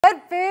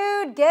Good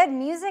food, good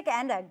music,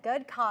 and a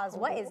good cause.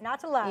 What is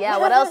not to love? Yeah,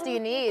 what else do you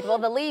need? Well,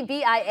 the Lee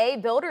BIA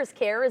Builders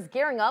Care is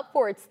gearing up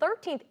for its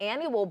 13th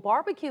annual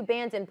Barbecue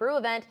Bands and Brew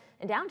event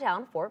in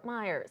downtown Fort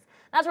Myers.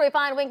 That's where we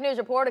find Wink News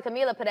reporter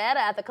Camila Pineda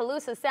at the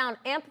Calusa Sound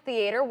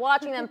Amphitheater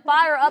watching them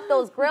fire up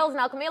those grills.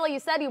 Now, Camila, you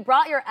said you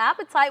brought your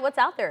appetite. What's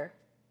out there?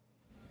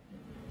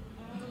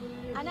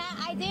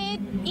 I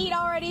did eat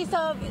already,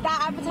 so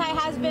that appetite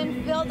has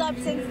been filled up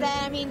since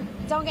then. I mean,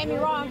 don't get me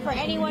wrong, for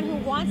anyone who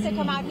wants to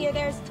come out here,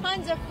 there's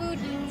tons of food,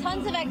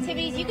 tons of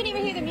activities. You can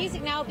even hear the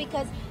music now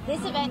because this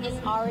event is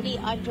already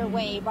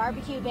underway.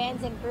 Barbecue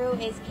Bands and Brew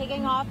is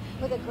kicking off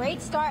with a great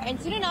start,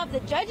 and soon enough, the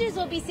judges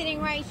will be sitting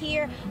right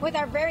here with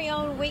our very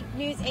own Wink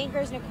News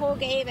anchors Nicole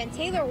Gabe and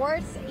Taylor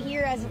Wirtz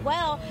here as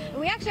well. And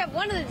we actually have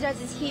one of the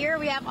judges here.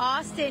 We have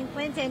Austin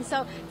Clinton.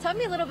 So tell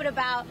me a little bit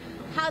about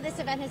how this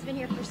event has been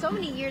here for so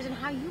many years and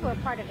how you were a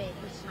part of it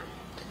each time.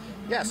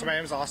 Yeah, so my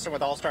name is Austin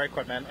with All Star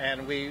Equipment,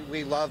 and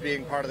we love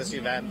being part of this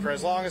event. For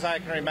as long as I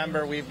can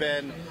remember, we've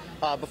been,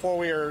 before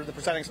we were the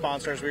presenting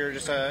sponsors, we were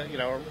just a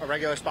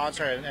regular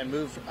sponsor and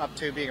moved up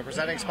to being a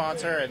presenting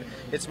sponsor, and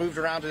it's moved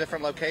around to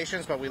different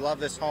locations, but we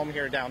love this home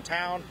here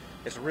downtown.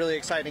 It's a really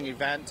exciting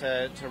event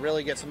to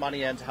really get some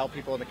money in to help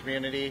people in the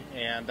community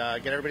and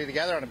get everybody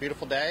together on a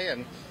beautiful day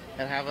and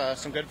have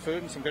some good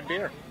food and some good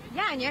beer.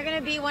 Yeah, and you're going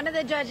to be one of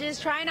the judges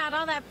trying out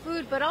all that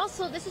food, but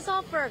also this is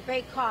all for a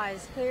great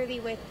cause,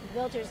 clearly with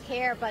Builders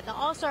Care, but the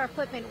All-Star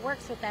Equipment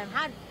works with them.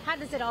 How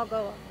does it all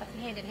go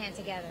hand in hand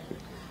together?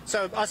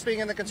 So us being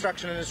in the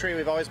construction industry,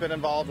 we've always been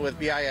involved with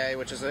BIA,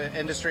 which is an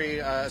industry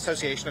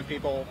association of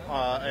people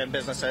and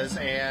businesses,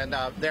 and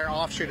their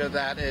offshoot of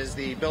that is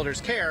the Builders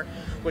Care,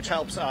 which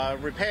helps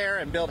repair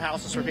and build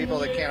houses for people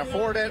that can't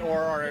afford it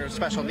or are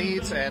special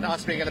needs. And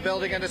us being in the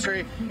building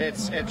industry, it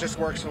just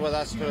works with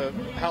us to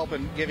help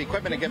and give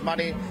equipment and give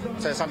money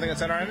to something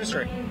that's in our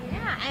industry.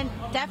 Yeah, and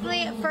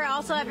definitely for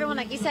also everyone,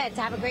 like you said,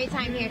 to have a great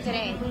time here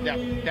today.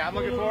 Yeah, I'm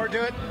looking forward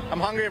to it.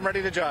 I'm hungry. I'm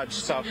ready to judge.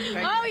 So.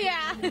 Oh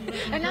yeah,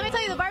 and let me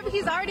tell you, the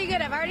barbecue's already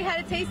good. I've already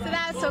had a taste of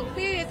that. So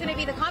clearly, it's going to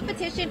be the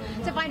competition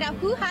to find out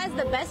who has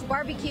the best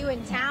barbecue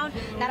in town.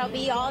 That'll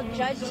be all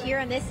judged here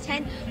on this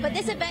tent. But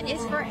this event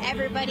is for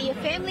everybody. A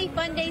family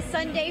fun day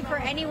Sunday for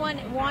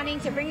anyone wanting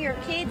to bring your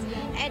kids.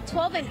 At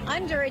 12 and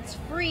under, it's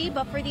free,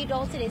 but for the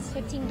adults, it is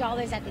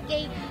 $15 at the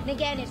gate. And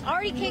again, it's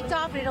already kicked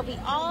off, and it'll be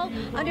all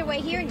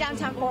underway here in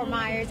downtown Fort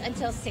Myers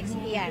until 6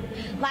 p.m.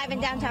 Live in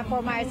downtown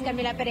Fort Myers,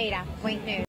 Camila Pineda, Wink News.